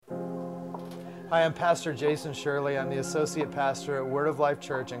Hi, I'm Pastor Jason Shirley. I'm the Associate Pastor at Word of Life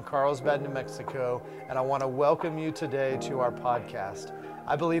Church in Carlsbad, New Mexico, and I want to welcome you today to our podcast.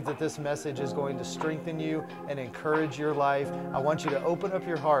 I believe that this message is going to strengthen you and encourage your life. I want you to open up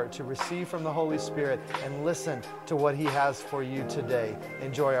your heart to receive from the Holy Spirit and listen to what He has for you today.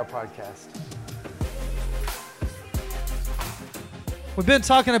 Enjoy our podcast. We've been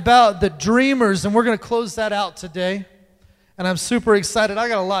talking about the dreamers, and we're going to close that out today. And I'm super excited. I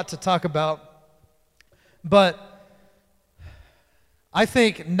got a lot to talk about. But I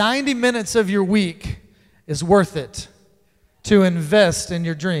think 90 minutes of your week is worth it to invest in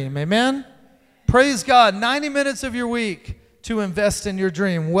your dream. Amen? Praise God. 90 minutes of your week to invest in your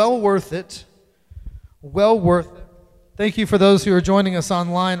dream. Well worth it. Well worth it. Thank you for those who are joining us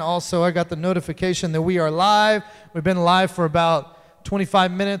online. Also, I got the notification that we are live. We've been live for about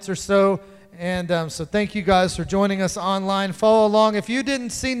 25 minutes or so. And so thank you guys for joining us online. Follow along. If you didn't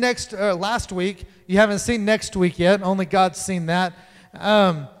see last week, you haven't seen next week yet. Only God's seen that.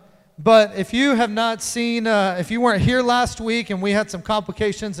 But if you have not seen, if you weren't here last week and we had some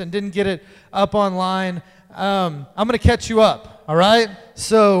complications and didn't get it up online, I'm going to catch you up, all right?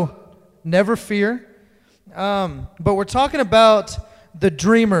 So never fear. But we're talking about the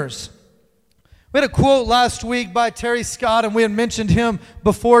dreamers. We had a quote last week by Terry Scott, and we had mentioned him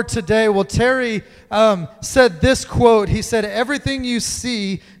before today. Well, Terry said this quote. He said, "Everything you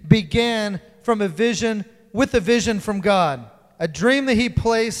see began from a vision, with a vision from God. A dream that He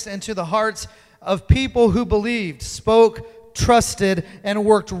placed into the hearts of people who believed, spoke, trusted, and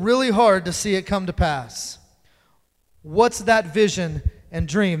worked really hard to see it come to pass." What's that vision and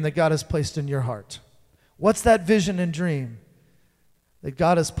dream that God has placed in your heart? What's that vision and dream that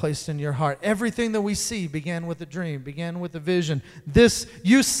God has placed in your heart? Everything that we see began with a dream, began with a vision.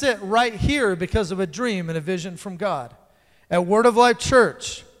 You sit right here because of a dream and a vision from God. At Word of Life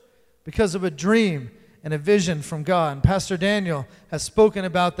Church, because of a dream and a vision from God. And Pastor Daniel has spoken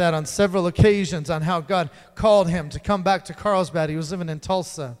about that on several occasions, on how God called him to come back to Carlsbad. He was living in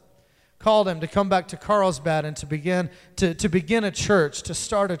Tulsa. Called him to come back to Carlsbad and to begin a church, to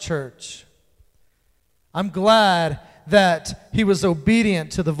start a church. I'm glad that he was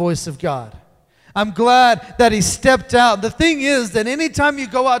obedient to the voice of God. I'm glad that he stepped out. The thing is that anytime you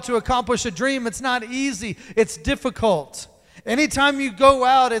go out to accomplish a dream, it's not easy. It's difficult. Anytime you go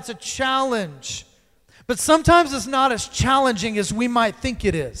out, it's a challenge. But sometimes it's not as challenging as we might think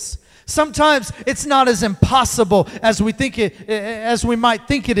it is. Sometimes it's not as impossible as we might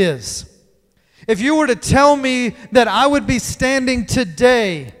think it is. If you were to tell me that I would be standing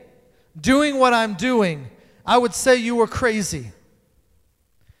today doing what I'm doing, I would say you were crazy.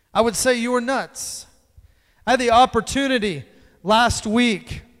 I would say you were nuts. I had the opportunity last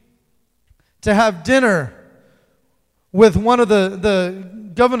week to have dinner with one of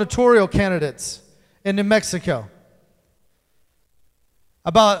the gubernatorial candidates in New Mexico.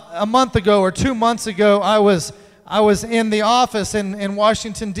 About a month ago or 2 months ago, I was in the office in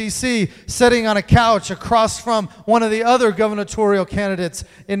Washington, D.C., sitting on a couch across from one of the other gubernatorial candidates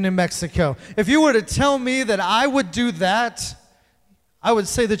in New Mexico. If you were to tell me that I would do that, I would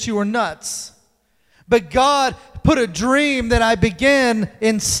say that you were nuts. But God put a dream that I began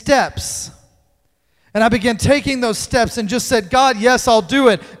in steps. And I began taking those steps and just said, God, yes, I'll do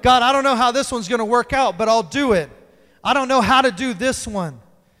it. God, I don't know how this one's going to work out, but I'll do it. I don't know how to do this one.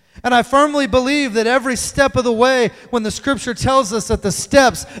 And I firmly believe that every step of the way, when the Scripture tells us that the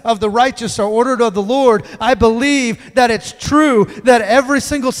steps of the righteous are ordered of the Lord, I believe that it's true that every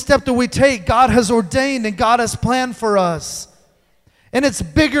single step that we take, God has ordained and God has planned for us. And it's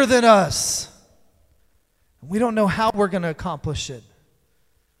bigger than us. We don't know how we're going to accomplish it.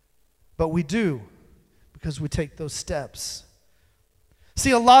 But we do, because we take those steps.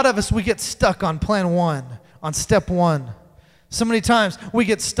 See, a lot of us, we get stuck on plan one, on step one. So many times we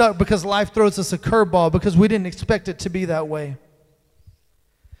get stuck because life throws us a curveball because we didn't expect it to be that way.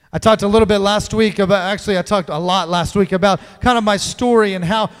 I talked a little bit last week about, I talked a lot last week about kind of my story and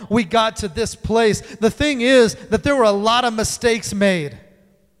how we got to this place. The thing is that there were a lot of mistakes made.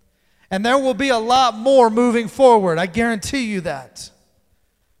 And there will be a lot more moving forward. I guarantee you that.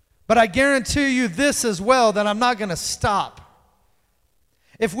 But I guarantee you this as well, that I'm not going to stop.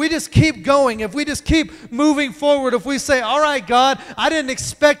 If we just keep going, if we just keep moving forward, if we say, all right, God, I didn't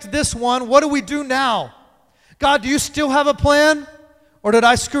expect this one. What do we do now? God, do you still have a plan? Or did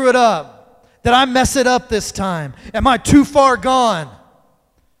I screw it up? Did I mess it up this time? Am I too far gone?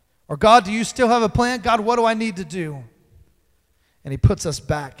 Or God, do you still have a plan? God, what do I need to do? And He puts us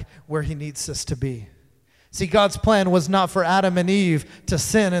back where He needs us to be. See, God's plan was not for Adam and Eve to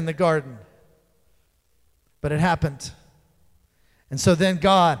sin in the garden. But it happened. And so then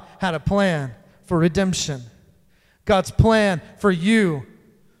God had a plan for redemption. God's plan for you.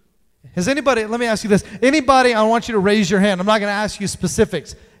 Has anybody, let me ask you this. Anybody, I want you to raise your hand. I'm not going to ask you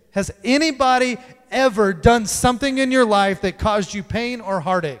specifics. Has anybody ever done something in your life that caused you pain or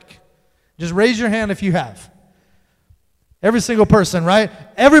heartache? Just raise your hand if you have. Every single person, right?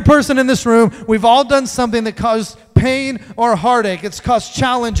 Every person in this room, we've all done something that caused pain or heartache. It's caused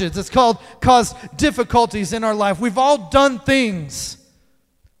challenges. It's caused difficulties in our life. We've all done things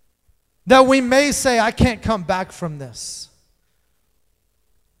that we may say, I can't come back from this.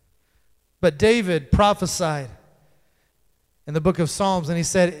 But David prophesied in the book of Psalms, and he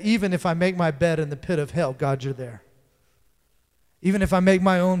said, even if I make my bed in the pit of hell, God, you're there. Even if I make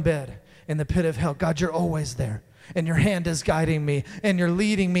my own bed in the pit of hell, God, you're always there. And your hand is guiding me, and you're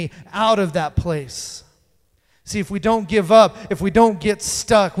leading me out of that place. See, if we don't give up, if we don't get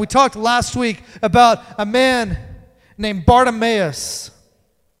stuck. We talked last week about a man named Bartimaeus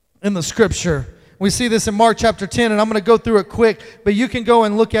in the scripture. We see this in Mark chapter 10, and I'm going to go through it quick, but you can go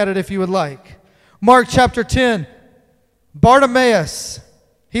and look at it if you would like. Mark chapter 10, Bartimaeus,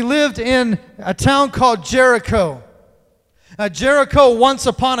 he lived in a town called Jericho. Jericho, once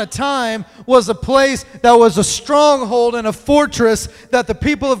upon a time, was a place that was a stronghold and a fortress that the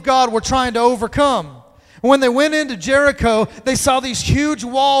people of God were trying to overcome. When they went into Jericho, they saw these huge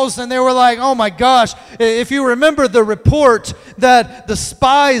walls, and they were like, oh my gosh. If you remember the report that the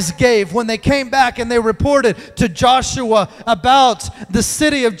spies gave when they came back and they reported to Joshua about the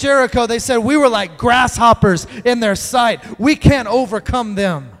city of Jericho, they said, we were like grasshoppers in their sight. We can't overcome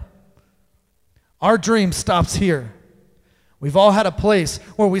them. Our dream stops here. We've all had a place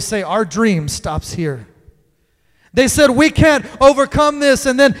where we say our dream stops here. They said, we can't overcome this,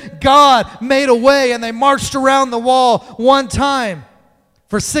 and then God made a way, and they marched around the wall one time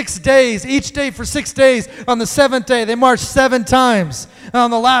for 6 days, each day for 6 days. On the seventh day, they marched 7 times. And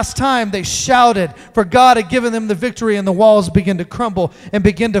on the last time, they shouted, for God had given them the victory, and the walls began to crumble and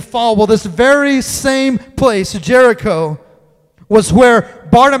begin to fall. Well, this very same place, Jericho, was where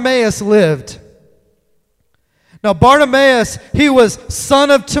Bartimaeus lived. Now, Bartimaeus, he was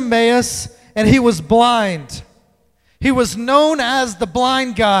son of Timaeus, and he was blind. He was known as the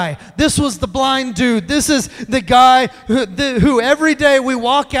blind guy. This was the blind dude. This is the guy who every day we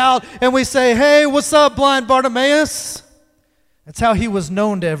walk out and we say, hey, what's up, blind Bartimaeus? That's how he was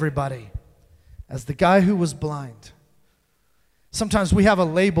known to everybody, as the guy who was blind. Sometimes we have a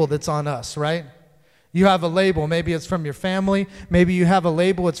label that's on us, right? You have a label. Maybe it's from your family. Maybe you have a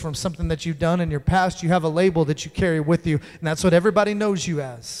label. It's from something that you've done in your past. You have a label that you carry with you, and that's what everybody knows you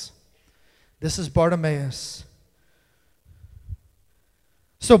as. This is Bartimaeus.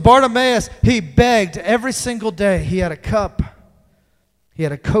 So Bartimaeus, he begged every single day. He had a cup. He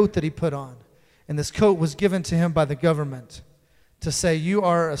had a coat that he put on, and this coat was given to him by the government to say, you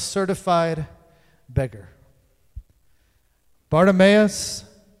are a certified beggar. Bartimaeus,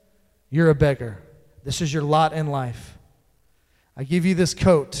 you're a beggar. This is your lot in life. I give you this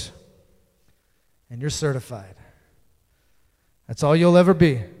coat, and you're certified. That's all you'll ever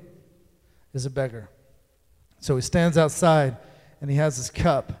be, is a beggar. So he stands outside, and he has his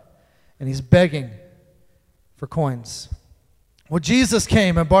cup, and he's begging for coins. Well, Jesus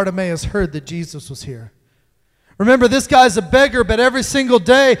came, and Bartimaeus heard that Jesus was here. Remember, this guy's a beggar, but every single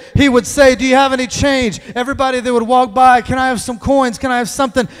day he would say, do you have any change? Everybody that would walk by, can I have some coins? Can I have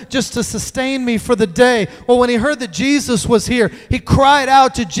something just to sustain me for the day? Well, when he heard that Jesus was here, he cried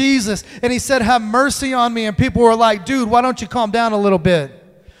out to Jesus, and he said, have mercy on me. And people were like, dude, why don't you calm down a little bit?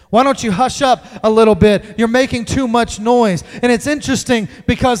 Why don't you hush up a little bit? You're making too much noise. And it's interesting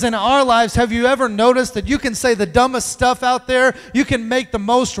because in our lives, have you ever noticed that you can say the dumbest stuff out there? You can make the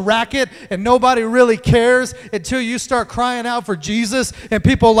most racket and nobody really cares until you start crying out for Jesus and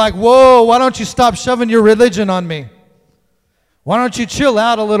people are like, whoa, why don't you stop shoving your religion on me? Why don't you chill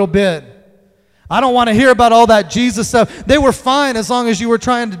out a little bit? I don't want to hear about all that Jesus stuff. They were fine as long as you were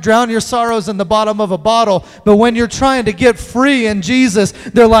trying to drown your sorrows in the bottom of a bottle. But when you're trying to get free in Jesus,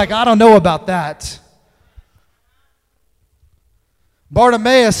 they're like, I don't know about that.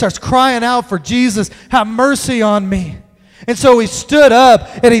 Bartimaeus starts crying out for Jesus, have mercy on me. And so he stood up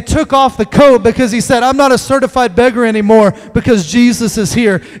and he took off the coat because he said, I'm not a certified beggar anymore because Jesus is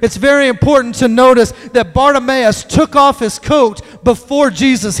here. It's very important to notice that Bartimaeus took off his coat before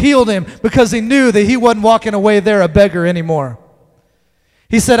Jesus healed him because he knew that he wasn't walking away there a beggar anymore.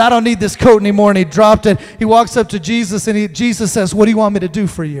 He said, I don't need this coat anymore, and he dropped it. He walks up to Jesus and Jesus says, what do you want me to do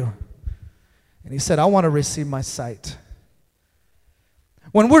for you? And he said, I want to receive my sight.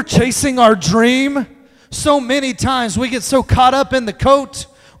 When we're chasing our dream, so many times we get so caught up in the coat,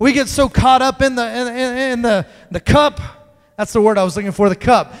 we get so caught up in the cup. That's the word I was looking for, the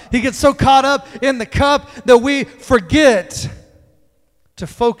cup. He gets so caught up in the cup that we forget to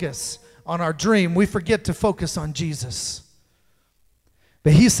focus on our dream. We forget to focus on Jesus.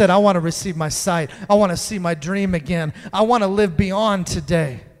 But he said, I want to receive my sight. I want to see my dream again. I want to live beyond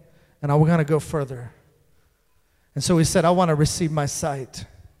today. And I want to go further. And so he said, I want to receive my sight.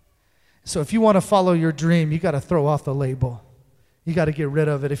 So if you want to follow your dream, you got to throw off the label. You got to get rid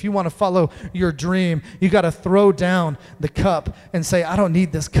of it. If you want to follow your dream, you got to throw down the cup and say, I don't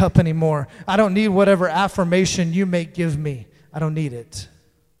need this cup anymore. I don't need whatever affirmation you may give me. I don't need it.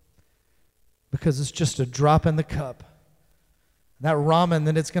 Because it's just a drop in the cup. That ramen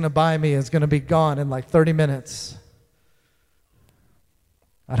that it's going to buy me is going to be gone in like 30 minutes.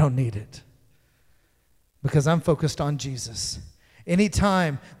 I don't need it. Because I'm focused on Jesus.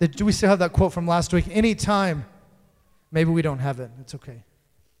 Anytime, do we still have that quote from last week? Anytime, maybe we don't have it. It's okay.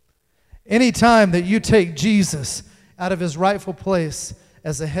 Anytime that you take Jesus out of his rightful place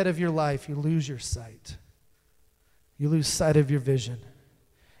as the head of your life, you lose your sight. You lose sight of your vision.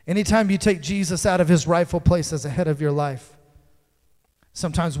 Anytime you take Jesus out of his rightful place as the head of your life,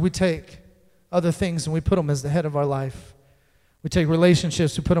 sometimes we take other things and we put them as the head of our life. We take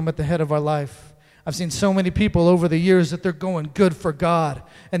relationships, we put them at the head of our life. I've seen so many people over the years that they're going good for God,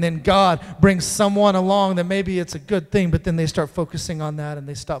 and then God brings someone along that maybe it's a good thing, but then they start focusing on that and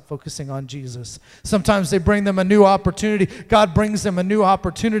they stop focusing on Jesus. Sometimes they bring them a new opportunity. God brings them a new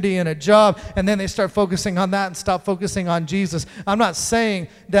opportunity in a job, and then they start focusing on that and stop focusing on Jesus. I'm not saying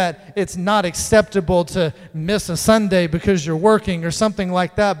that it's not acceptable to miss a Sunday because you're working or something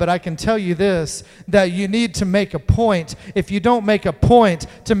like that, but I can tell you this, that you need to make a point. If you don't make a point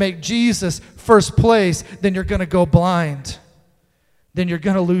to make Jesus first place, then you're going to go blind. Then you're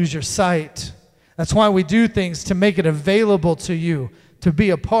going to lose your sight. That's why we do things, to make it available to you, to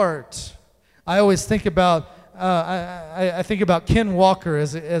be a part. I always think about, I think about Ken Walker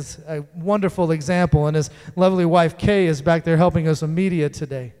as a wonderful example, and his lovely wife Kay is back there helping us with media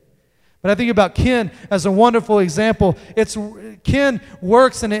today. But I think about Ken as a wonderful example. Ken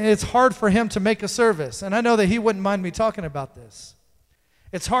works, and it's hard for him to make a service. And I know that he wouldn't mind me talking about this.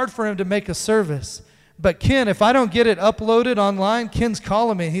 It's hard for him to make a service. But Ken, if I don't get it uploaded online, Ken's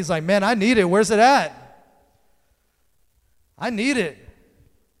calling me. He's like, man, I need it. Where's it at? I need it.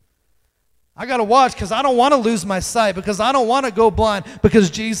 I got to watch because I don't want to lose my sight, because I don't want to go blind, because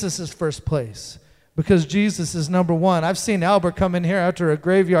Jesus is first place, because Jesus is number one. I've seen Albert come in here after a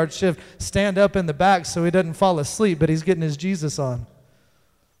graveyard shift, stand up in the back so he doesn't fall asleep, but he's getting his Jesus on.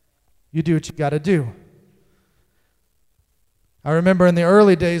 You do what you got to do. I remember in the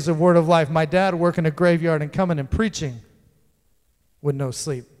early days of Word of Life, my dad working a graveyard and coming and preaching with no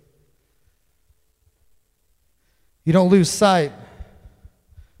sleep. You don't lose sight.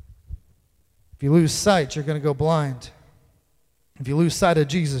 If you lose sight, you're going to go blind. If you lose sight of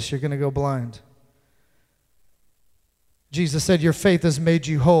Jesus, you're going to go blind. Jesus said, your faith has made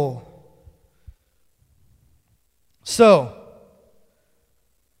you whole. So,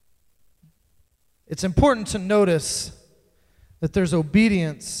 it's important to notice that there's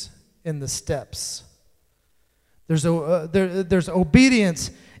obedience in the steps. There's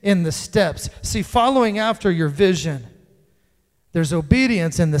obedience in the steps. See, following after your vision, there's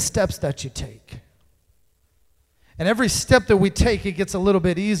obedience in the steps that you take. And every step that we take, it gets a little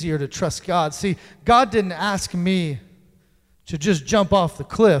bit easier to trust God. See, God didn't ask me to just jump off the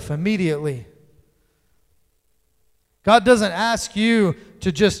cliff immediately. God doesn't ask you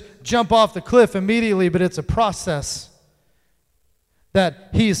to just jump off the cliff immediately, but it's a process that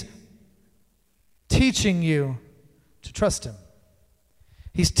he's teaching you to trust him.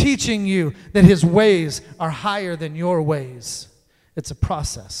 He's teaching you that his ways are higher than your ways. It's a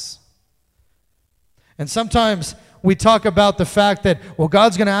process. And sometimes we talk about the fact that, well,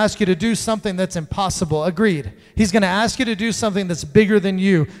 God's going to ask you to do something that's impossible. Agreed. He's going to ask you to do something that's bigger than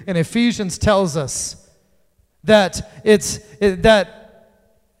you. And Ephesians tells us that that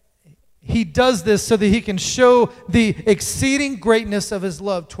he does this so that he can show the exceeding greatness of his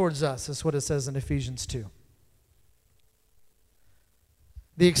love towards us. That's what it says in Ephesians 2.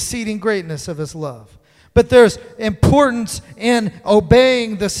 The exceeding greatness of his love. But there's importance in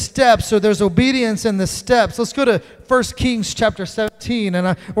obeying the steps, so there's obedience in the steps. Let's go to 1 Kings chapter 17,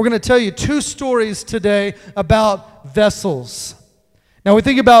 and we're going to tell you two stories today about vessels. Now, we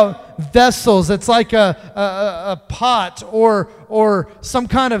think about vessels, it's like a pot or some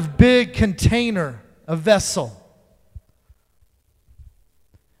kind of big container, a vessel.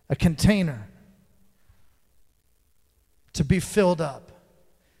 A container to be filled up.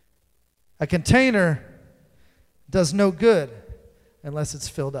 A container does no good unless it's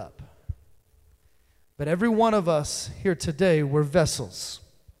filled up. But every one of us here today, we're vessels.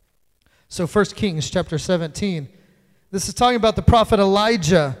 So 1 Kings chapter 17, this is talking about the prophet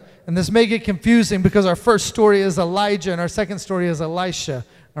Elijah. And this may get confusing because our first story is Elijah and our second story is Elisha.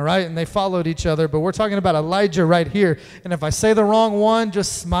 All right, and they followed each other, but we're talking about Elijah right here. And if I say the wrong one,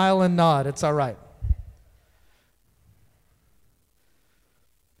 just smile and nod. It's all right.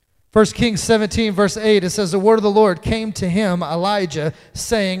 1 Kings 17, verse 8, it says, the word of the Lord came to him, Elijah,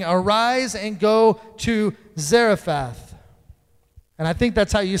 saying, arise and go to Zarephath. And I think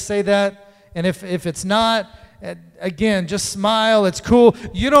that's how you say that. And if it's not, again, just smile. It's cool.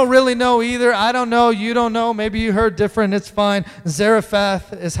 You don't really know either. I don't know. You don't know. Maybe you heard different. It's fine.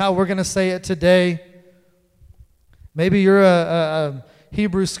 Zarephath is how we're going to say it today. Maybe you're a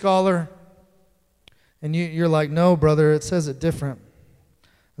Hebrew scholar, and you're like, no, brother, it says it different.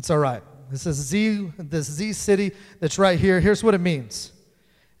 It's all right. This is Z city that's right here. Here's what it means.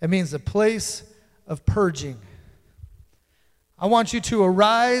 It means a place of purging. I want you to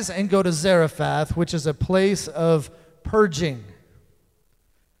arise and go to Zarephath, which is a place of purging.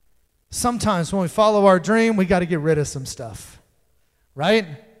 Sometimes when we follow our dream, we got to get rid of some stuff, right?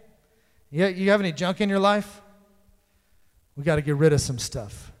 You have any junk in your life? We got to get rid of some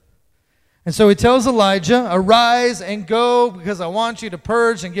stuff. And so he tells Elijah, arise and go because I want you to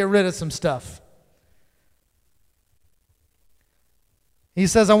purge and get rid of some stuff. He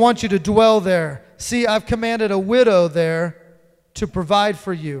says, I want you to dwell there. See, I've commanded a widow there to provide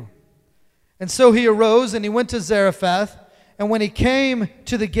for you. And so he arose and he went to Zarephath. And when he came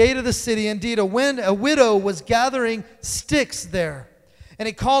to the gate of the city, indeed a widow was gathering sticks there. And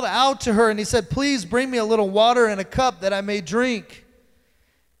he called out to her and he said, please bring me a little water in a cup that I may drink.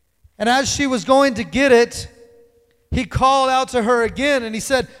 And as she was going to get it, he called out to her again and he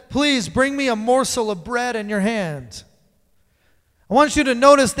said, please bring me a morsel of bread in your hand. I want you to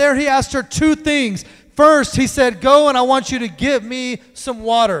notice there he asked her two things. First, he said, go and I want you to give me some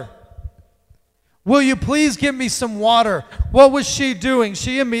water. Will you please give me some water? What was she doing?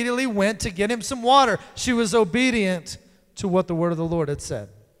 She immediately went to get him some water. She was obedient to what the word of the Lord had said.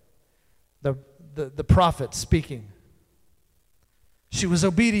 The prophet speaking. She was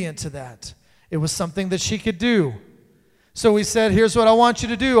obedient to that. It was something that she could do. So he said, here's what I want you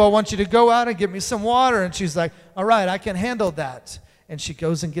to do. I want you to go out and get me some water. And she's like, all right, I can handle that. And she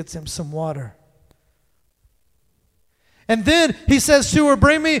goes and gets him some water. And then he says to her,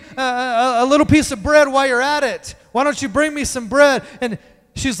 bring me a little piece of bread while you're at it. Why don't you bring me some bread? And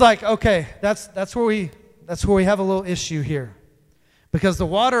she's like, okay, that's where we have a little issue here. Because the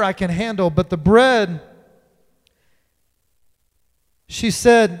water I can handle, but the bread, she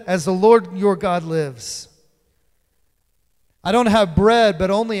said, as the Lord your God lives, I don't have bread, but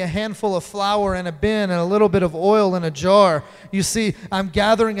only a handful of flour in a bin and a little bit of oil in a jar. You see, I'm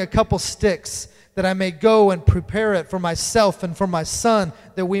gathering a couple sticks that I may go and prepare it for myself and for my son,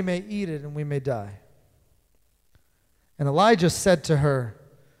 that we may eat it and we may die. And Elijah said to her,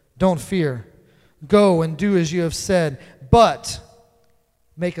 don't fear. Go and do as you have said, but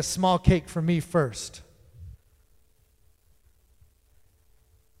make a small cake for me first.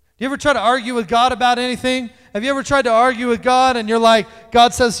 Do you ever try to argue with God about anything? Have you ever tried to argue with God and you're like,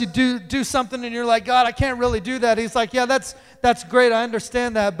 God says you do something and you're like, God, I can't really do that. He's like, yeah, that's great. I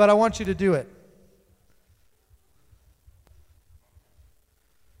understand that, but I want you to do it.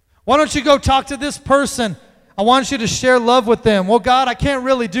 Why don't you go talk to this person? I want you to share love with them. Well, God, I can't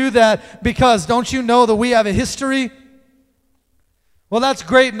really do that because don't you know that we have a history? Well, that's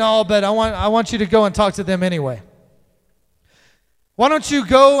great and all, but I want you to go and talk to them anyway. Why don't you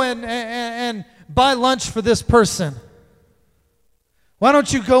go and buy lunch for this person? Why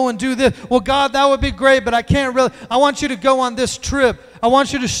don't you go and do this? Well, God, that would be great, but I can't really. I want you to go on this trip. I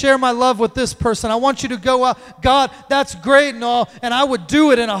want you to share my love with this person. I want you to go out. God, that's great and all, and I would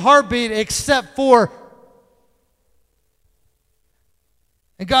do it in a heartbeat except for.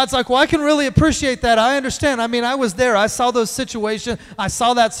 And God's like, well, I can really appreciate that. I understand. I mean, I was there. I saw those situations. I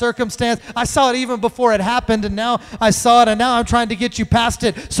saw that circumstance. I saw it even before it happened, and now I saw it, and now I'm trying to get you past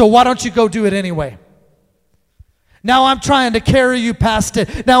it. So why don't you go do it anyway? Now I'm trying to carry you past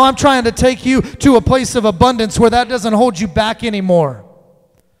it. Now I'm trying to take you to a place of abundance where that doesn't hold you back anymore.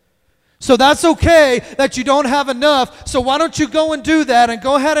 So that's okay that you don't have enough. So why don't you go and do that and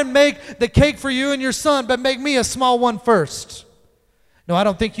go ahead and make the cake for you and your son, but make me a small one first. No, I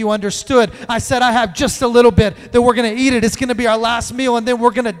don't think you understood. I said I have just a little bit that we're going to eat it. It's going to be our last meal and then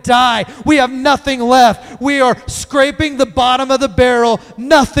we're going to die. We have nothing left. We are scraping the bottom of the barrel.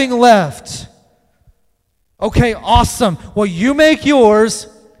 Nothing left. Okay, awesome. Well, you make yours,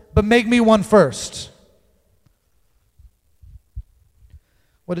 but make me one first.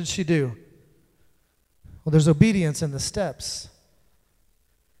 What did she do? Well, there's obedience in the steps.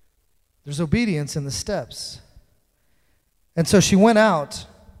 There's obedience in the steps. And so she went out,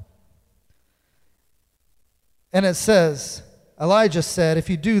 and it says, Elijah said, if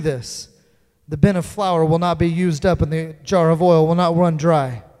you do this, the bin of flour will not be used up, and the jar of oil will not run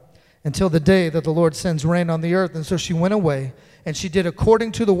dry until the day that the Lord sends rain on the earth. And so she went away, and she did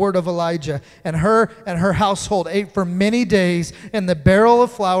according to the word of Elijah. And her household ate for many days, and the barrel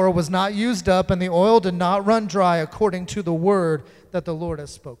of flour was not used up, and the oil did not run dry, according to the word that the Lord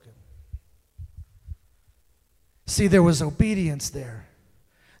has spoken. See, there was obedience there.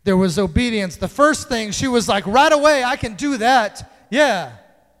 There was obedience. The first thing, she was like, right away, I can do that. Yeah.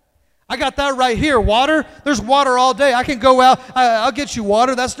 I got that right here. Water? There's water all day. I can go out. I'll get you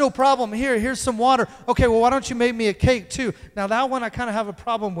water. That's no problem. Here's some water. Okay, well, why don't you make me a cake too? Now, that one I kind of have a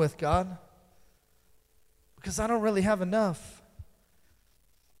problem with, God, because I don't really have enough.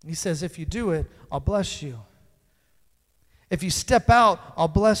 He says, if you do it, I'll bless you. If you step out, I'll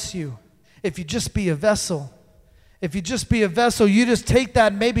bless you. If you just be a vessel. If you just be a vessel, you just take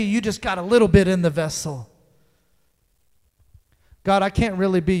that, maybe you just got a little bit in the vessel. God, I can't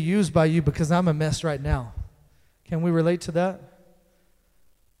really be used by you because I'm a mess right now. Can we relate to that?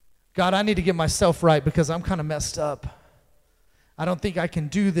 God, I need to get myself right because I'm kind of messed up. I don't think I can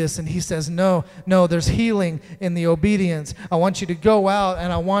do this. And he says, no, there's healing in the obedience. I want you to go out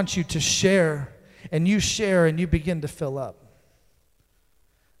and I want you to share. And you share and you begin to fill up.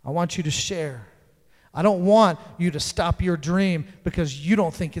 I want you to share. I don't want you to stop your dream because you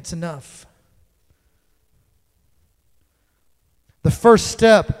don't think it's enough. The first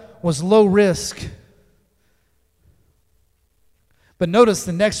step was low risk. But notice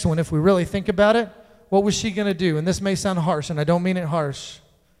the next one, if we really think about it, what was she going to do? And this may sound harsh, and I don't mean it harsh.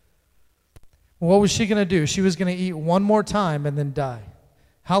 What was she going to do? She was going to eat one more time and then die.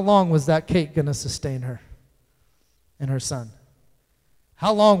 How long was that cake going to sustain her and her son?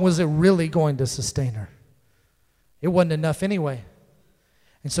 How long was it really going to sustain her? It wasn't enough anyway.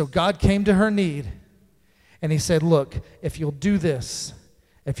 And so God came to her need, and he said, look, if you'll do this,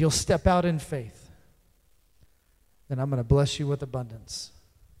 if you'll step out in faith, then I'm going to bless you with abundance.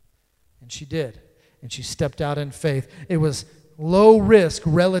 And she did. And she stepped out in faith. It was low risk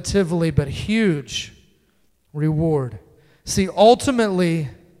relatively, but huge reward. See, ultimately,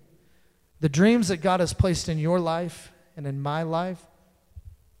 the dreams that God has placed in your life and in my life,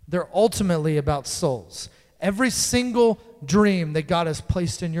 they're ultimately about souls. Every single dream that God has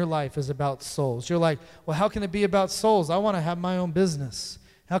placed in your life is about souls. You're like, well, how can it be about souls? I want to have my own business.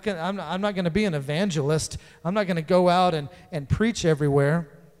 I'm not going to be an evangelist. I'm not going to go out and preach everywhere.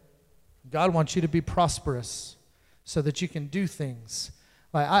 God wants you to be prosperous so that you can do things.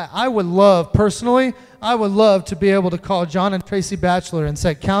 Like I would love, personally, I would love to be able to call John and Tracy Batchelor and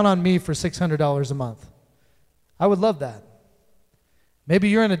say, count on me for $600 a month. I would love that. Maybe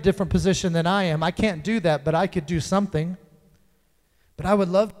you're in a different position than I am. I can't do that, but I could do something. But I would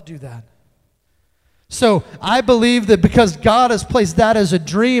love to do that. So I believe that because God has placed that as a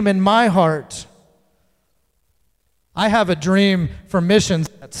dream in my heart, I have a dream for missions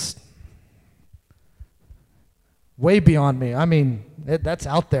that's way beyond me. I mean, that's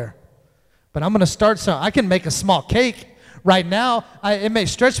out there. But I'm going to start some. I can make a small cake. Right now, it may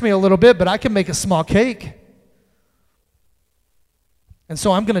stretch me a little bit, but I can make a small cake. And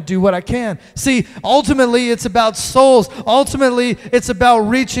so I'm going to do what I can. See, ultimately, it's about souls. Ultimately, it's about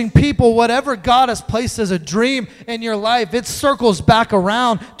reaching people. Whatever God has placed as a dream in your life, it circles back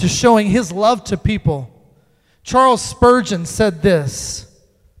around to showing his love to people. Charles Spurgeon said this,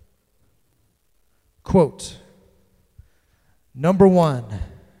 quote, number one,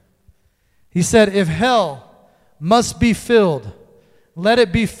 he said, if hell must be filled, let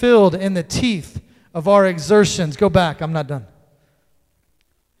it be filled in the teeth of our exertions. Go back, I'm not done.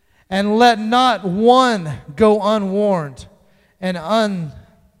 And let not one go unwarned and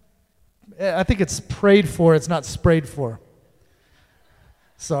I think it's prayed for, it's not sprayed for.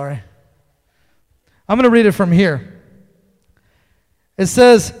 Sorry. I'm going to read it from here. It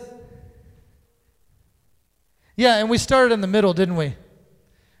says, yeah, and we started in the middle, didn't we?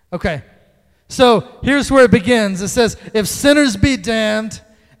 Okay. So here's where it begins. It says, if sinners be damned,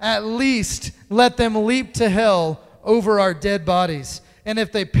 at least let them leap to hell over our dead bodies. And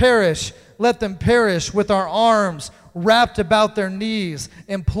if they perish, let them perish with our arms wrapped about their knees,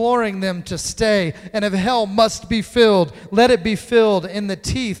 imploring them to stay. And if hell must be filled, let it be filled in the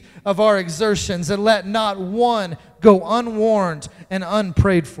teeth of our exertions, and let not one go unwarned and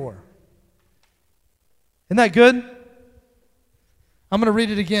unprayed for. Isn't that good? I'm going to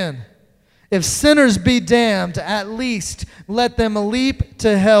read it again. If sinners be damned, at least let them leap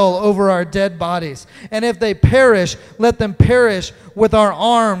to hell over our dead bodies. And if they perish, let them perish with our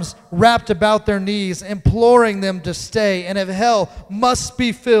arms wrapped about their knees, imploring them to stay. And if hell must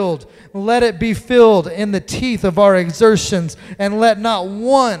be filled, let it be filled in the teeth of our exertions, and let not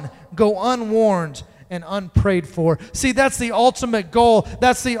one go unwarned and unprayed for. See, that's the ultimate goal.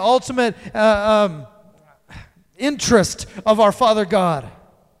 That's the ultimate interest of our Father God,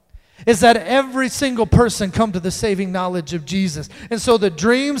 is that every single person come to the saving knowledge of Jesus. And so the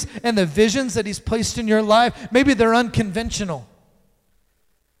dreams and the visions that He's placed in your life, maybe they're unconventional.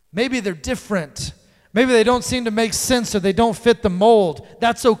 Maybe they're different. Maybe they don't seem to make sense, or they don't fit the mold.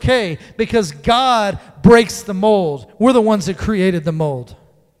 That's okay, because God breaks the mold. We're the ones that created the mold.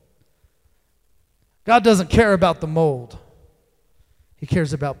 God doesn't care about the mold. He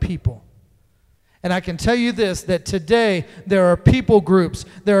cares about people. And I can tell you this, that today there are people groups,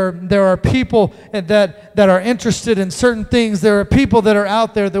 there are people that are interested in certain things. There are people that are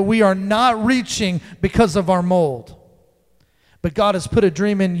out there that we are not reaching because of our mold. But God has put a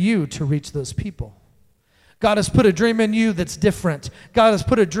dream in you to reach those people. God has put a dream in you that's different. God has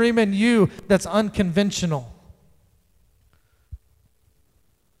put a dream in you that's unconventional.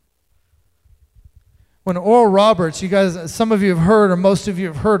 When Oral Roberts, you guys, some of you have heard, or most of you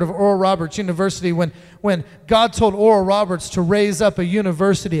have heard of Oral Roberts University, when God told Oral Roberts to raise up a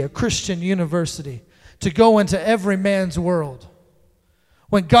university, a Christian university, to go into every man's world.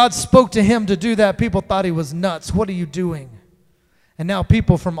 When God spoke to him to do that, people thought he was nuts. What are you doing? And now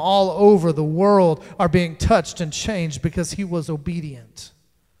people from all over the world are being touched and changed because he was obedient.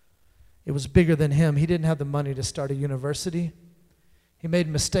 It was bigger than him. He didn't have the money to start a university. He made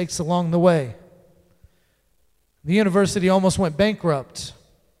mistakes along the way. The university almost went bankrupt.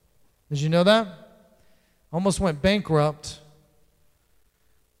 Did you know that? Almost went bankrupt.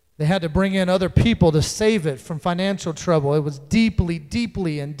 They had to bring in other people to save it from financial trouble. It was deeply,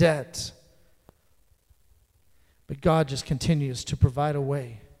 deeply in debt. But God just continues to provide a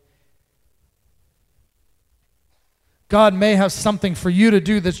way. God may have something for you to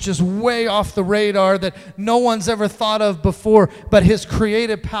do that's just way off the radar that no one's ever thought of before, but His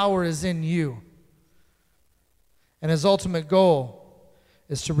creative power is in you. And His ultimate goal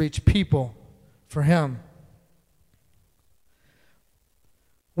is to reach people for Him.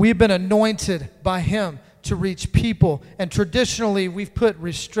 We've been anointed by Him to reach people, and traditionally we've put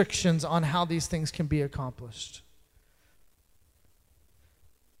restrictions on how these things can be accomplished.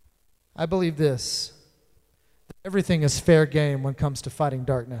 I believe this: everything is fair game when it comes to fighting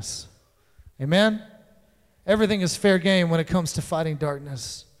darkness. Amen? Everything is fair game when it comes to fighting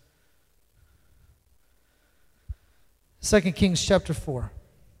darkness. 2 Kings chapter 4.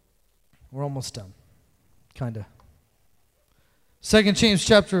 We're almost done. Kind of. 2 Kings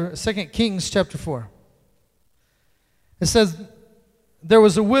chapter 4. It says, there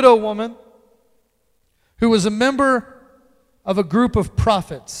was a widow woman who was a member of a group of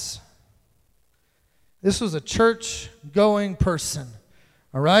prophets. This was a church-going person.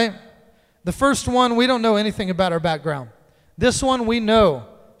 All right? The first one, we don't know anything about her background. This one, we know.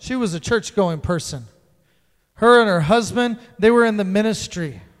 She was a church-going person. Her and her husband, they were in the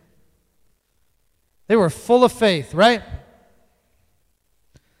ministry. They were full of faith, right?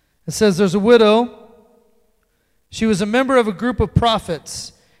 It says there's a widow. She was a member of a group of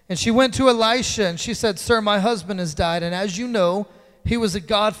prophets. And she went to Elisha and she said, "Sir, my husband has died. And as you know, he was a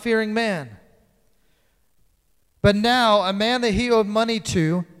God-fearing man. But now a man that he owed money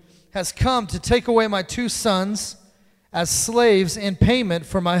to has come to take away my 2 sons as slaves in payment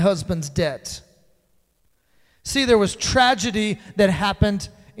for my husband's debt." See, there was tragedy that happened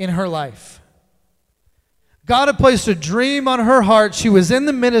in her life. God had placed a dream on her heart. She was in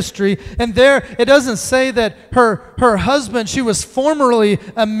the ministry, and there, it doesn't say that her husband, she was formerly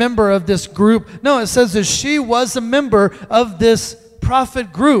a member of this group. No, it says that she was a member of this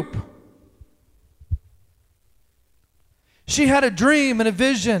prophet group. She had a dream and a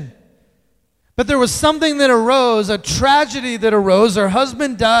vision. But there was something that arose, a tragedy that arose. Her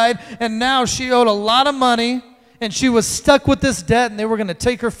husband died, and now she owed a lot of money, and she was stuck with this debt, and they were going to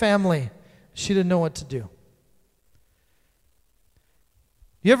take her family. She didn't know what to do.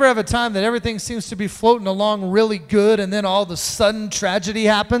 You ever have a time that everything seems to be floating along really good, and then all of a sudden tragedy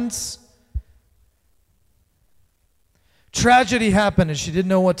happens? Tragedy happened, and she didn't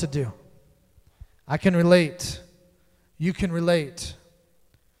know what to do. I can relate. You can relate.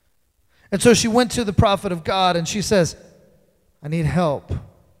 And so she went to the prophet of God, and she says, "I need help."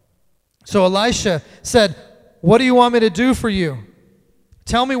 So Elisha said, "What do you want me to do for you?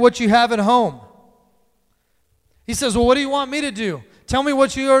 Tell me what you have at home." He says, "Well, what do you want me to do?" Tell me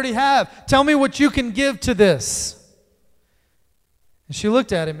what you already have. Tell me what you can give to this. And she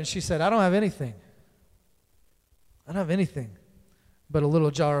looked at him and she said, I don't have anything. I don't have anything but a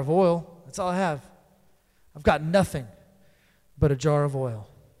little jar of oil. That's all I have. I've got nothing but a jar of oil.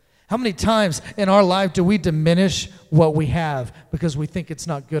 How many times in our life do we diminish what we have because we think it's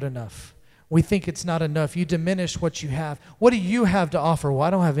not good enough? We think it's not enough. You diminish what you have. What do you have to offer? Well, I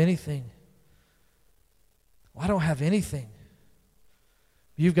don't have anything. Well, I don't have anything.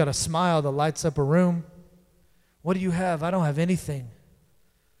 You've got a smile that lights up a room. What do you have? I don't have anything.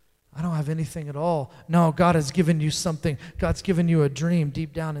 I don't have anything at all. No, God has given you something. God's given you a dream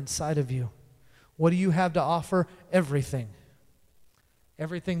deep down inside of you. What do you have to offer? Everything.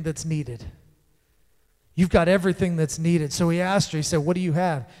 Everything that's needed. You've got everything that's needed. So he asked her, he said, what do you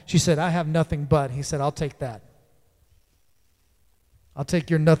have? She said, I have nothing but. He said, I'll take that. I'll take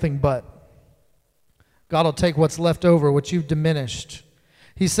your nothing but. God will take what's left over, what you've diminished.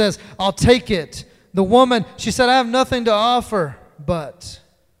 He says, I'll take it. The woman, she said, I have nothing to offer but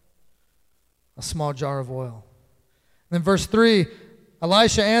a small jar of oil. And then verse 3,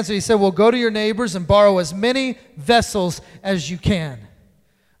 Elisha answered, he said, well, go to your neighbors and borrow as many vessels as you can.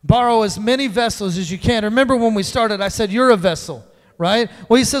 Borrow as many vessels as you can. Remember when we started, I said, you're a vessel, right?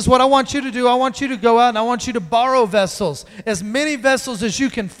 Well, he says, what I want you to do, I want you to go out and I want you to borrow vessels, as many vessels as you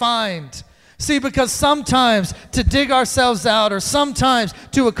can find. See, because sometimes to dig ourselves out or sometimes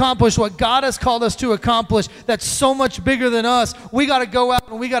to accomplish what God has called us to accomplish that's so much bigger than us, we got to go out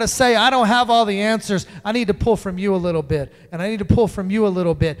and we got to say, I don't have all the answers. I need to pull from you a little bit, and I need to pull from you a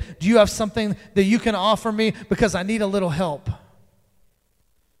little bit. Do you have something that you can offer me? Because I need a little help.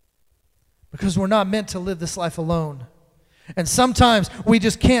 Because we're not meant to live this life alone. And sometimes we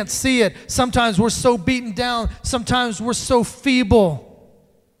just can't see it. Sometimes we're so beaten down. Sometimes we're so feeble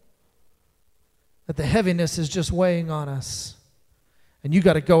that the heaviness is just weighing on us. And you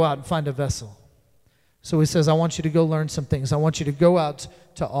got to go out and find a vessel. So he says, I want you to go learn some things. I want you to go out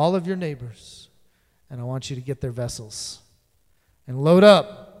to all of your neighbors, and I want you to get their vessels. And load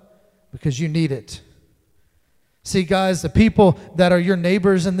up, because you need it. See, guys, the people that are your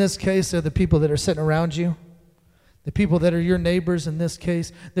neighbors in this case are the people that are sitting around you. The people that are your neighbors in this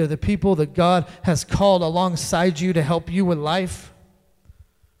case, they're the people that God has called alongside you to help you with life.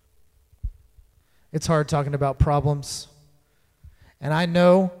 It's hard talking about problems. And I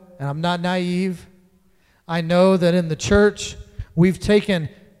know, and I'm not naive, I know that in the church, we've taken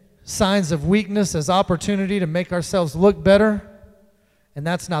signs of weakness as opportunity to make ourselves look better, and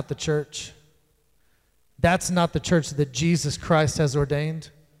that's not the church. That's not the church that Jesus Christ has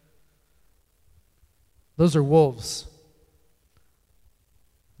ordained. Those are wolves.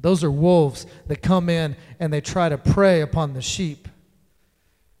 Those are wolves that come in and they try to prey upon the sheep.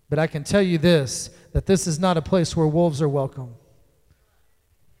 But I can tell you this, that this is not a place where wolves are welcome.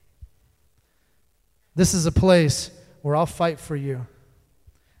 This is a place where I'll fight for you.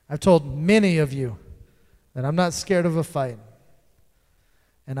 I've told many of you that I'm not scared of a fight,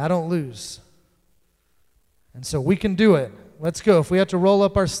 and I don't lose. And so we can do it. Let's go. If we have to roll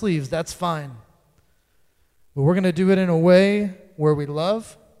up our sleeves, that's fine. But we're going to do it in a way where we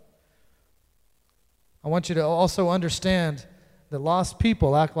love. I want you to also understand that lost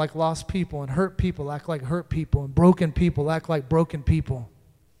people act like lost people, and hurt people act like hurt people, and broken people act like broken people.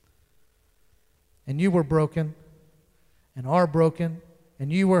 And you were broken, and are broken,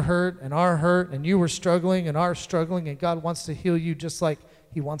 and you were hurt, and you were struggling, and are struggling, and God wants to heal you just like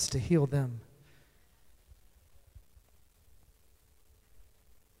He wants to heal them.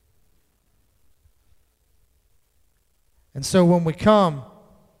 And so when we come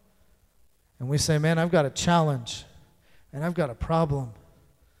and we say, man, I've got a challenge and I've got a problem,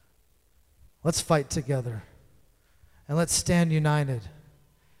 let's fight together and let's stand united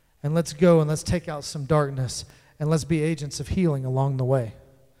and let's go and let's take out some darkness and let's be agents of healing along the way.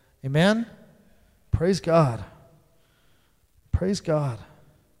 Amen? Praise God. Praise God.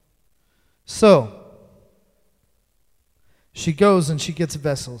 So, she goes and she gets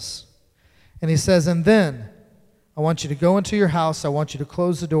vessels. And he says, and then I want you to go into your house, I want you to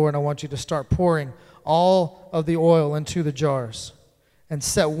close the door, and I want you to start pouring all of the oil into the jars and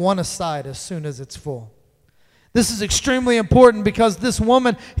set one aside as soon as it's full. This is extremely important because this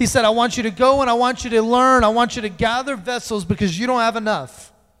woman, he said, I want you to go and I want you to learn, I want you to gather vessels because you don't have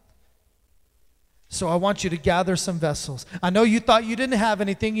enough. So I want you to gather some vessels. I know you thought you didn't have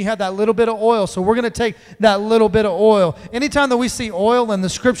anything. You had that little bit of oil. So we're going to take that little bit of oil. Anytime that we see oil in the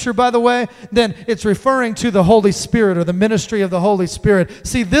scripture, by the way, then it's referring to the Holy Spirit or the ministry of the Holy Spirit.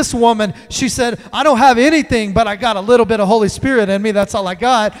 See, this woman, she said, I don't have anything, but I got a little bit of Holy Spirit in me. That's all I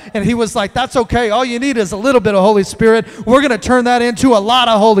got. And he was like, that's okay. All you need is a little bit of Holy Spirit. We're going to turn that into a lot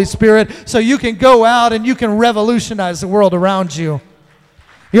of Holy Spirit so you can go out and you can revolutionize the world around you.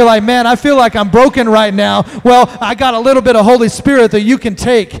 You're like, man, I feel like I'm broken right now. Well, I got a little bit of Holy Spirit that you can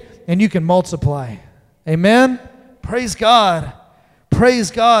take and you can multiply. Amen? Praise God. Praise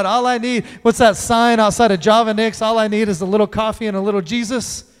God. All I need, what's that sign outside of Java Nick's? All I need is a little coffee and a little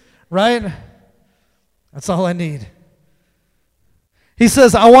Jesus, right? That's all I need. He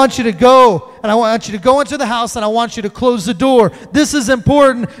says, I want you to go, and I want you to go into the house, and I want you to close the door. This is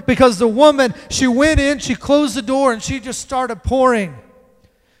important because the woman, she went in, she closed the door, and she just started pouring.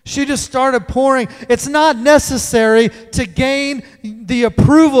 She just started pouring. It's not necessary to gain the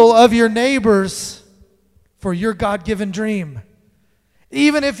approval of your neighbors for your God-given dream.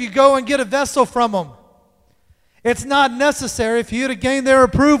 Even if you go and get a vessel from them, it's not necessary for you to gain their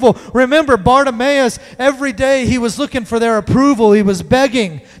approval. Remember, Bartimaeus, every day he was looking for their approval. He was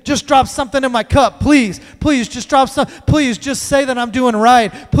begging, just drop something in my cup, please. Please, just drop something. Please, just say that I'm doing right.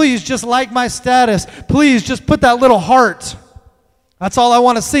 Please, just like my status. Please, just put that little heart. That's all I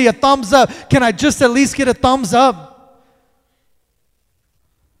want to see, a thumbs up. Can I just at least get a thumbs up?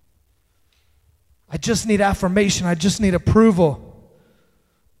 I just need affirmation. I just need approval.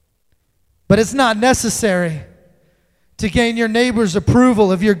 But it's not necessary to gain your neighbor's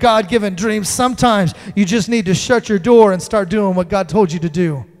approval of your God-given dreams. Sometimes you just need to shut your door and start doing what God told you to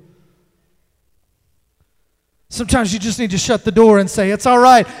do. Sometimes you just need to shut the door and say, it's all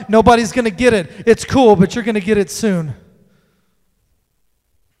right, nobody's going to get it. It's cool, but you're going to get it soon.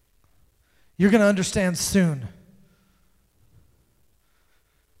 You're going to understand soon.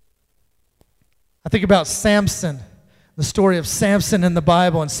 I think about Samson, the story of Samson in the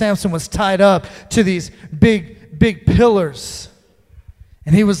Bible. And Samson was tied up to these big pillars.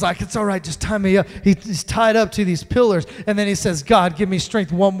 And he was like, it's all right, just tie me up. He's tied up to these pillars. And then he says, God, give me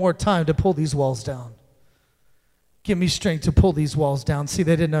strength one more time to pull these walls down. Give me strength to pull these walls down. See,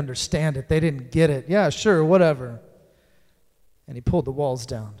 they didn't understand it. They didn't get it. Yeah, sure, whatever. And he pulled the walls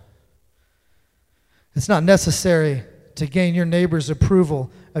down. It's not necessary to gain your neighbor's approval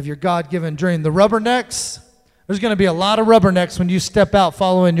of your God-given dream. The rubbernecks, there's going to be a lot of rubbernecks when you step out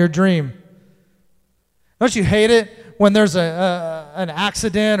following your dream. Don't you hate it when there's an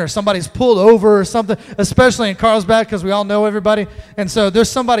accident or somebody's pulled over or something, especially in Carlsbad because we all know everybody. And so there's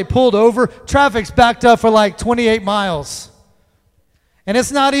somebody pulled over. Traffic's backed up for like 28 miles. And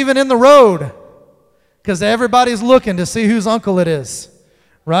it's not even in the road because everybody's looking to see whose uncle it is,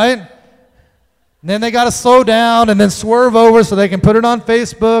 right? And then they got to slow down and then swerve over so they can put it on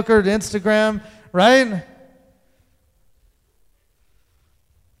Facebook or Instagram, right?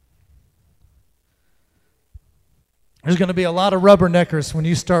 There's going to be a lot of rubberneckers when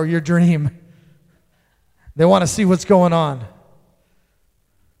you start your dream. They want to see what's going on. It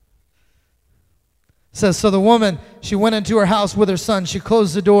says, so the woman, she went into her house with her son. She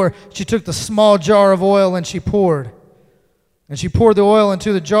closed the door. She took the small jar of oil and she poured. And she poured the oil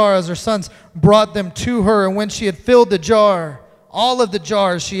into the jar as her sons brought them to her. And when she had filled the jar, all of the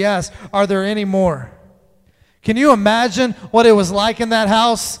jars, she asked, are there any more? Can you imagine what it was like in that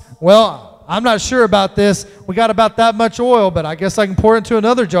house? Well, I'm not sure about this. We got about that much oil, but I guess I can pour it into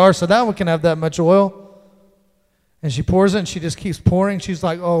another jar so that one can have that much oil. And she pours it and she just keeps pouring. She's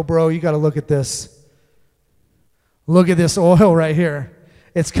like, oh, bro, you got to look at this. Look at this oil right here.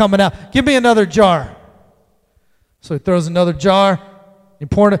 It's coming out. Give me another jar. So he throws another jar. He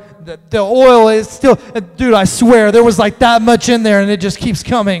poured it. The oil is still, dude, I swear, there was like that much in there, and it just keeps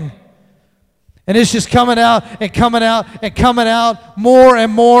coming. And it's just coming out and coming out and coming out more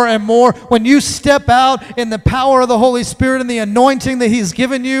and more and more. When you step out in the power of the Holy Spirit and the anointing that He's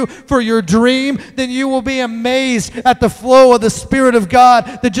given you for your dream, then you will be amazed at the flow of the Spirit of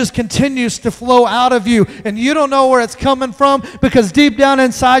God that just continues to flow out of you. And you don't know where it's coming from because deep down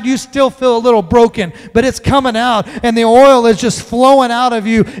inside you still feel a little broken. But it's coming out and the oil is just flowing out of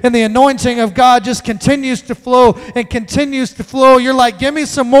you. And the anointing of God just continues to flow and continues to flow. You're like, give me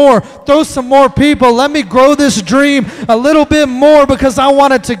some more. Throw some more people. Let me grow this dream a little bit more because I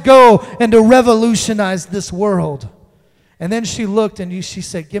want it to go and to revolutionize this world. And then she looked and she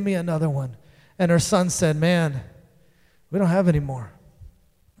said, give me another one. And her son said, man, we don't have any more.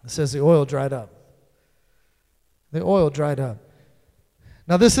 It says the oil dried up. The oil dried up.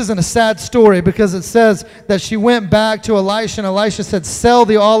 Now, this isn't a sad story because it says that she went back to Elisha, and Elisha said, sell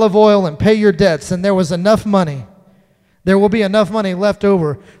the olive oil and pay your debts, and there was enough money. There will be enough money left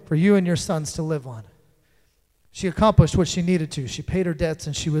over for you and your sons to live on. She accomplished what she needed to. She paid her debts,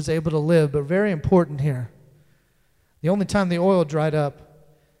 and she was able to live. But very important here, the only time the oil dried up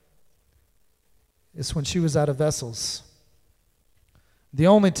is when she was out of vessels. The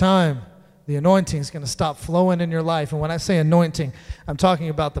only time the anointing is going to stop flowing in your life. And when I say anointing, I'm talking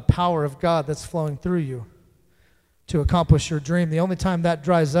about the power of God that's flowing through you to accomplish your dream. The only time that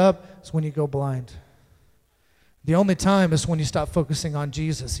dries up is when you go blind. The only time is when you stop focusing on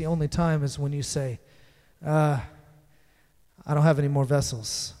Jesus. The only time is when you say, I don't have any more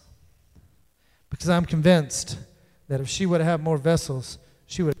vessels. Because I'm convinced that if she would have had more vessels,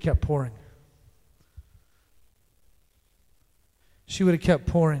 she would have kept pouring. She would have kept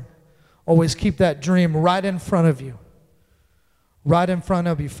pouring. Always keep that dream right in front of you. Right in front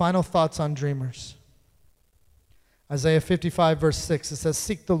of you. Final thoughts on dreamers. Isaiah 55 verse 6, it says,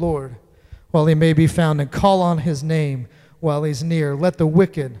 seek the Lord while he may be found, and call on his name while he's near. Let the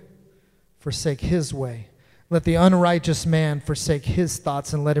wicked forsake his way. Let the unrighteous man forsake his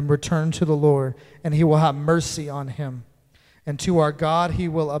thoughts, and let him return to the Lord, and he will have mercy on him. And to our God he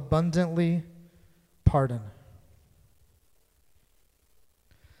will abundantly pardon.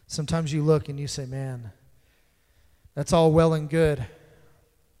 Sometimes you look and you say, man, that's all well and good,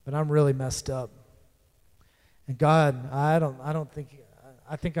 but I'm really messed up. And God,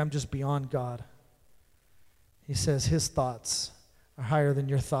 I think I'm just beyond God. He says his thoughts are higher than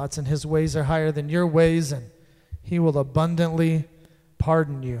your thoughts, and his ways are higher than your ways, and he will abundantly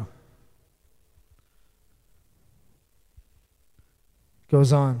pardon you.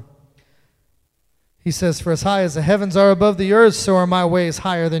 Goes on. He says, for as high as the heavens are above the earth, so are my ways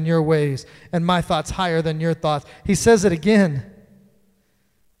higher than your ways, and my thoughts higher than your thoughts. He says it again.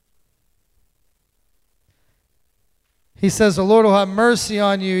 He says, the Lord will have mercy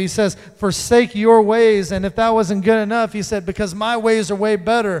on you. He says, forsake your ways. And if that wasn't good enough, he said, because my ways are way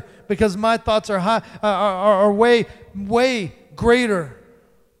better, because my thoughts are high, are way, way greater.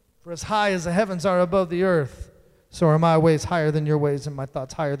 For as high as the heavens are above the earth, so are my ways higher than your ways, and my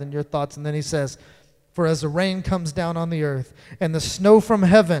thoughts higher than your thoughts. And then he says, for as the rain comes down on the earth, and the snow from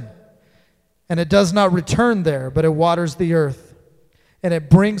heaven, and it does not return there, but it waters the earth, and it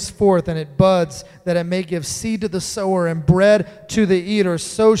brings forth, and it buds, that it may give seed to the sower and bread to the eater,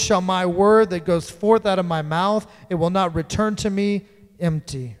 so shall my word that goes forth out of my mouth, it will not return to me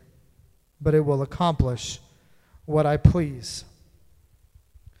empty, but it will accomplish what I please.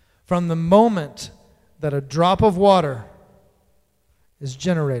 From the moment that a drop of water is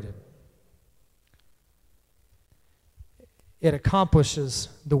generated, it accomplishes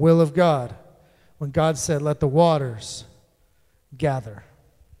the will of God when God said, let the waters gather.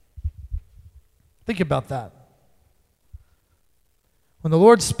 Think about that. When the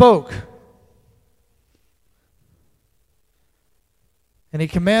Lord spoke and he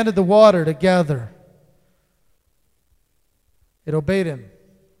commanded the water to gather, it obeyed him.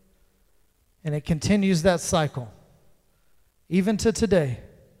 And it continues that cycle. Even to today,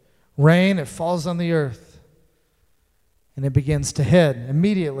 rain, it falls on the earth. And it begins to head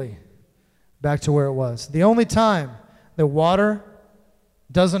immediately back to where it was. The only time that water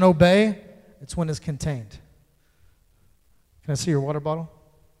doesn't obey, it's when it's contained. Can I see your water bottle?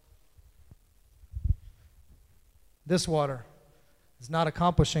 This water is not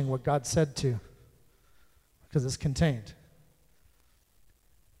accomplishing what God said to because it's contained.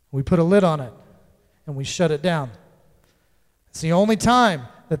 We put a lid on it and we shut it down. It's the only time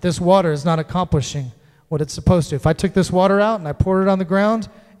that this water is not accomplishing what it's supposed to. If I took this water out and I poured it on the ground,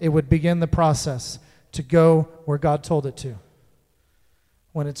 it would begin the process to go where God told it to.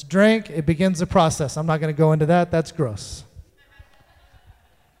 When it's drank, it begins the process. I'm not going to go into that. That's gross.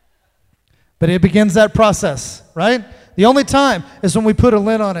 But it begins that process, right? The only time is when we put a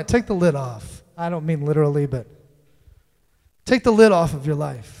lid on it. Take the lid off. I don't mean literally, but take the lid off of your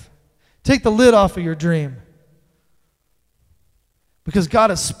life. Take the lid off of your dream. Because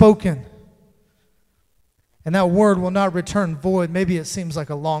God has spoken. And that word will not return void. Maybe it seems like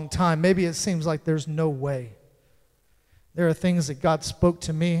a long time. Maybe it seems like there's no way. There are things that God spoke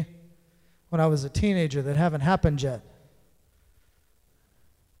to me when I was a teenager that haven't happened yet.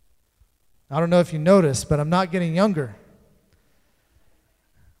 I don't know if you noticed, but I'm not getting younger.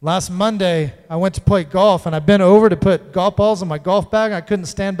 Last Monday, I went to play golf, and I bent over to put golf balls in my golf bag, and I couldn't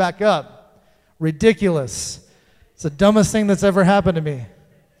stand back up. Ridiculous. It's the dumbest thing that's ever happened to me.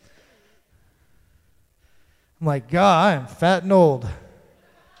 I'm like, God, I am fat and old.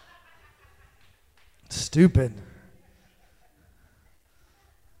 Stupid.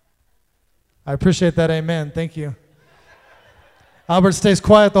 I appreciate that amen. Thank you. Albert stays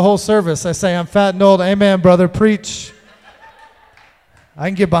quiet the whole service. I say, I'm fat and old. Amen, brother. Preach. I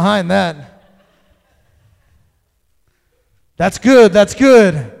can get behind that. That's good. That's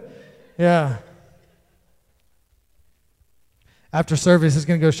good. Yeah. After service, he's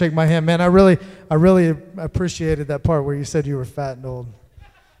going to go shake my hand. Man, I really appreciated that part where you said you were fat and old.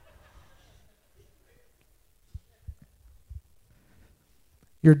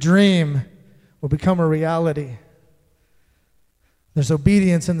 Your dream will become a reality. There's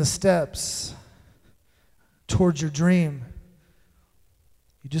obedience in the steps towards your dream.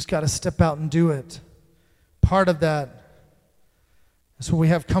 You just got to step out and do it. Part of that is what we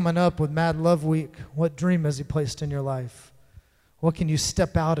have coming up with Mad Love Week. What dream has He placed in your life? What can you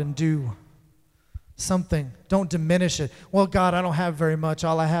step out and do? Something. Don't diminish it. Well, God, I don't have very much.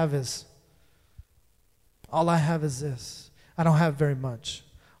 All I have is this. I don't have very much.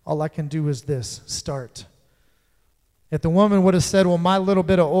 All I can do is this. Start. If the woman would have said, well, my little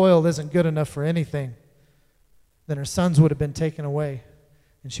bit of oil isn't good enough for anything, then her sons would have been taken away,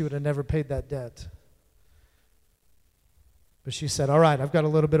 and she would have never paid that debt. But she said, all right, I've got a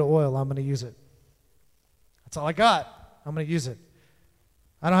little bit of oil. I'm going to use it. That's all I got. I'm going to use it.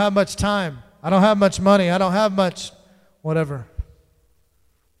 I don't have much time. I don't have much money. I don't have much whatever.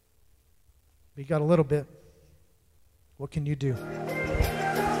 But you got a little bit. What can you do?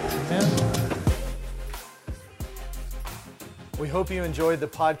 Amen. We hope you enjoyed the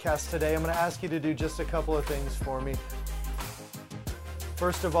podcast today. I'm going to ask you to do just a couple of things for me.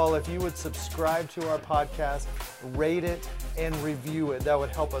 First of all, if you would subscribe to our podcast, rate it, and review it, that would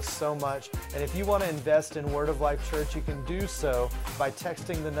help us so much. And if you want to invest in Word of Life Church, you can do so by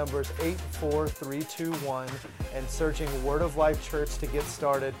texting the numbers 84321 and searching Word of Life Church to get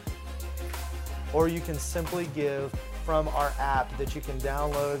started. Or you can simply give from our app that you can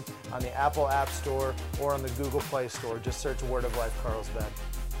download on the Apple App Store or on the Google Play Store. Just search Word of Life Carlsbad.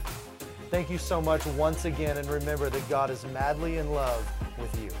 Thank you so much once again, and remember that God is madly in love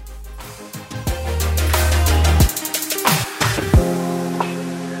with you.